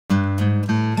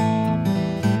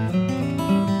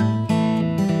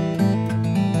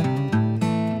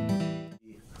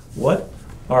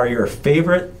are your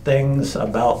favorite things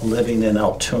about living in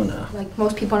Altoona? Like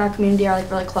most people in our community are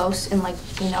like really close, and like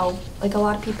like a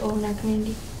lot of people in our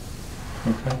community.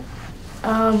 Okay.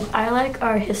 I like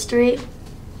our history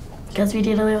because we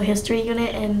did a little history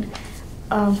unit in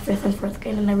 5th and 4th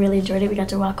grade, and I really enjoyed it. We got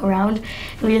to walk around,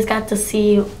 and we just got to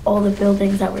see all the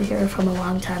buildings that were here from a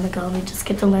long time ago, and we just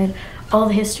get to learn all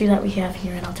the history that we have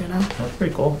here in Altoona. That's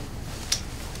pretty cool.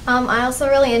 I also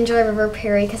really enjoy River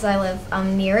Prairie because I live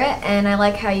near it, and I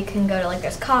like how you can go to like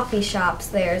there's coffee shops,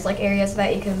 there's like areas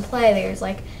that you can play, there's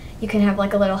like you can have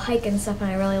like a little hike and stuff,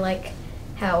 and I really like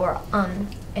how we're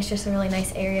it's just a really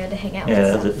nice area to hang out with.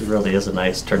 Yeah, it really is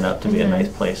turned out to be a nice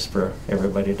place for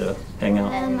everybody to hang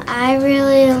out. I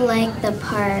really like the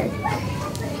park.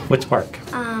 Which park?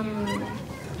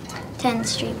 10th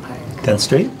Street Park. 10th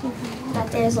Street? But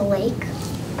there's a lake.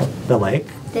 The lake?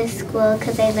 This school,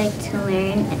 because I like to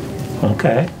learn.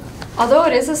 Okay. Although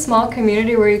it is a small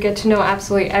community where you get to know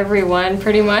absolutely everyone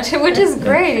pretty much, which is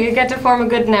great. You get to form a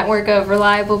good network of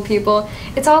reliable people.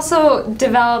 It's also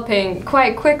developing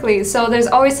quite quickly, so there's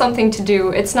always something to do.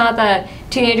 It's not that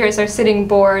teenagers are sitting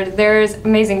bored. There's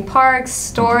amazing parks,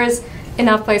 stores,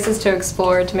 enough places to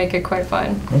explore to make it quite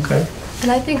fun. Okay.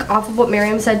 And I think off of what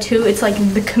Miriam said too, it's like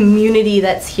the community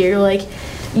that's here. Like,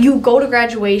 you go to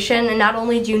graduation, and not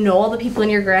only do you know all the people in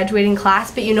your graduating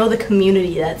class, but you know the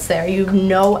community that's there. You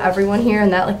know everyone here,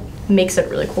 and that like makes it a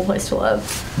really cool place to live.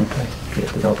 Okay. Get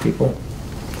to know people.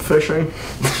 Fishing.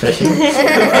 Fishing?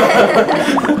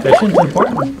 Fishing's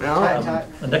important. Yeah.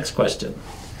 The next question.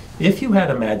 If you had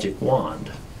a magic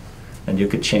wand and you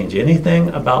could change anything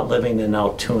about living in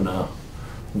Altoona,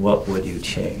 what would you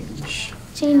change?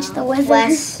 Change the weather.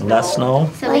 Less snow?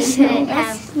 So we couldn't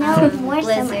have more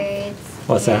blizzards.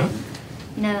 What's that?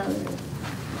 No.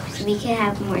 So we could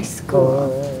have more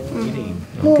school.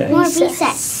 Okay. More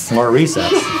recess. More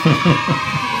recess.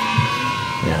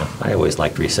 Yeah, I always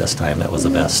liked recess time. That was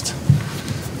the best.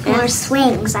 More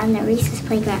swings on the recess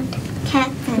playground.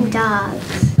 Cats and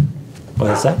dogs.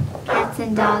 What is that? Cats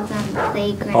and dogs on the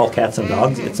playground. All cats and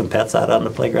dogs? Get some pets out on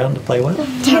the playground to play with?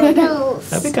 Turtles.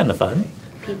 That'd be kind of fun.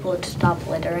 People would stop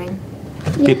littering.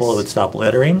 People would stop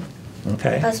littering.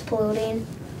 Okay. Us polluting.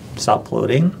 Stop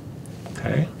polluting.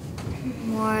 Okay.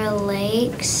 More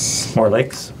lakes. More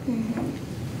lakes.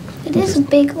 It is a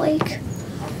big lake.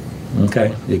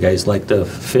 Okay. You guys like to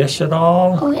fish at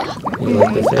all? Oh yeah. You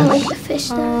like to fish? I like to fish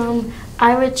though.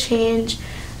 I would change,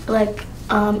 like,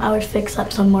 I would fix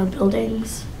up some more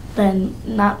buildings, then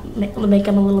not make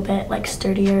them a little bit like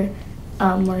sturdier,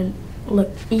 more look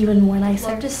even more nicer.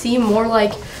 I'd love to see more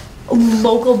like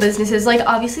local businesses. Like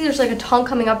obviously there's like a ton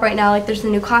coming up right now. Like there's the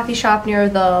new coffee shop near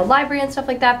the library and stuff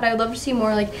like that. But I would love to see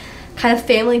more like kind of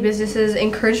family businesses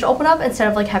encouraged to open up instead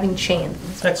of like having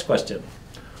chains. Next question.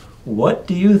 What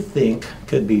do you think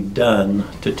could be done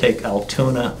to take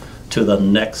Altoona to the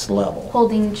next level?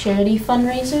 Holding charity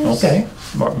fundraisers. Okay.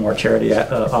 More charity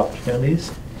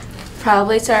opportunities.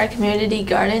 Probably start a community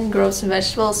garden, grow some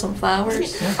vegetables, some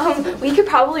flowers. We could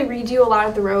probably redo a lot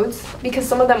of the roads because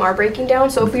some of them are breaking down.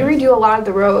 So if we redo a lot of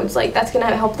the roads, like that's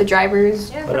gonna help the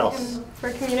drivers. Yeah, What else?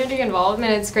 For community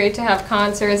involvement, it's great to have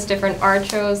concerts, different art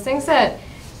shows, things that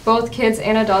both kids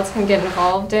and adults can get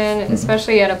involved in,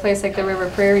 especially at a place like the River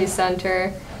Prairie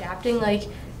Center. Adapting like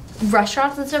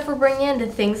restaurants and stuff we're bringing in to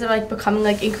things that are like becoming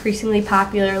like increasingly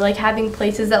popular, like having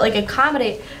places that like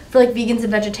accommodate for like vegans and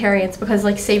vegetarians because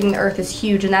like saving the earth is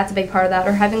huge and that's a big part of that,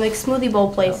 or having like smoothie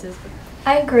bowl places.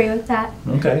 I agree with that.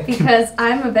 Okay. Because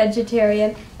I'm a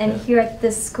vegetarian, and here at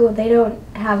this school they don't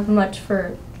have much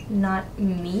for not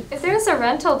meat. If there's a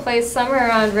rental place somewhere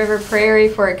around River Prairie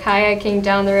for kayaking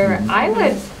down the river, I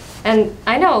would, and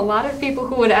I know a lot of people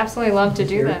who would absolutely love to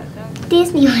do that.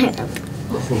 Disney World.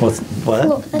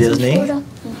 What? Disney?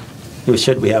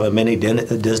 Should we have a mini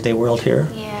Disney World here?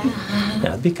 Yeah.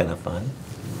 That'd be kind of fun.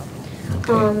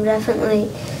 Definitely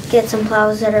get some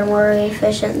plows that are more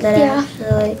efficient, that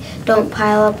actually don't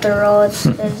pile up the roads,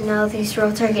 because now these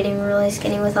roads are getting really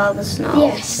skinny with all the snow.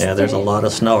 Yes. Yeah, there's a lot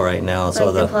of snow right now, Like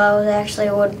so the plows actually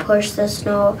would push the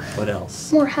snow. What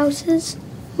else? More houses,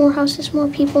 more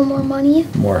people, more money.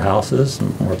 More houses,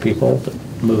 more people to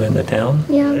move into town?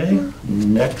 Yeah. Okay.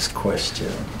 Next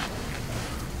question.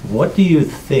 What do you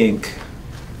think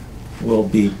will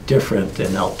be different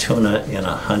in Altoona in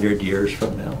 100 years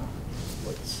from now?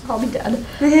 I'll be dead.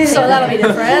 So that'll be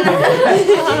different.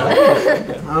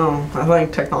 I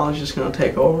think technology is going to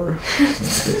take over.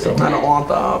 I don't want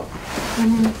that.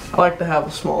 I like to have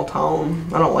a small town.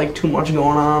 I don't like too much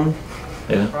going on.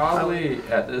 Yeah. Probably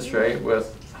at this rate,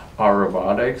 with our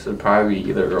robotics, it'd probably be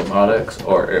either robotics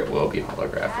or it will be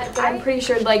holographic. I'm pretty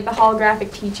sure like the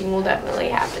holographic teaching will definitely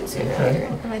happen sooner or later.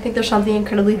 And I think there's something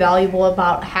incredibly valuable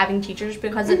about having teachers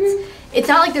because it's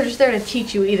not like they're just there to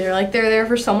teach you either. Like they're there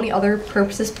for so many other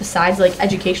purposes besides like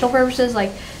educational purposes,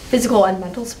 like physical and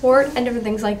mental support and different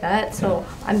things like that. So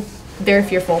I'm very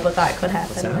fearful that could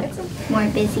happen. More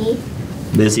busy.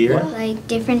 Busier? Like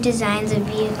different designs of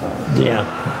vehicles. Yeah,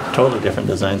 totally different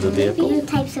designs of vehicles. New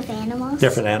types of animals.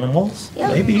 Different animals? Yeah.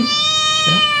 Maybe.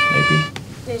 Yeah,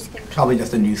 maybe. Probably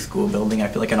just a new school building. I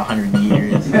feel like in 100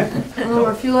 years.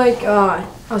 I feel like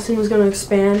Altoona is going to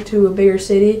expand to a bigger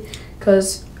city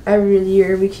because every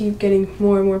year we keep getting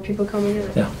more and more people coming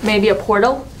in. Yeah. Maybe a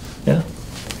portal? Yeah.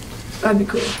 That'd be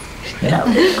cool. Yeah.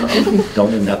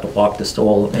 Don't even have to walk the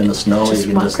stool in the snow.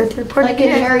 You can just Like in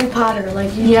Harry Potter,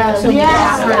 like you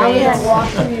walk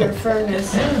through your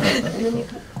furnace.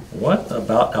 What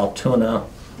about Altoona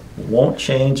won't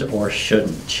change or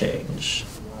shouldn't change?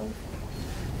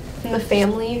 And the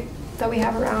family that we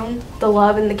have around, the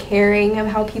love and the caring of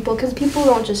how people, because people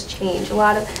don't just change. A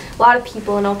lot of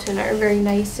people in Altoona are very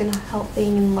nice and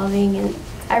helping and loving, and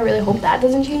I really hope that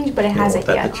doesn't change, but it hasn't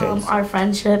yet. Our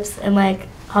friendships and like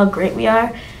how great we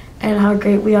are and how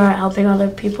great we are at helping other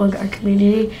people in our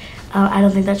community, I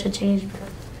don't think that should change.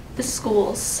 The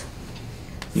schools.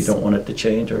 You don't want it to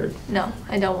change, or? No,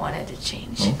 I don't want it to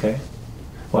change. Okay.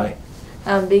 Why?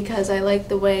 Because I like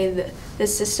the way the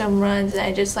system runs, and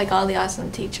I just like all the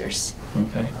awesome teachers.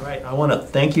 Okay. All right. I want to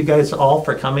thank you guys all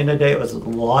for coming today. It was a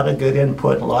lot of good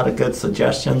input, a lot of good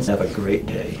suggestions. Have a great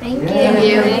day. Thank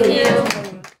you. Thank you.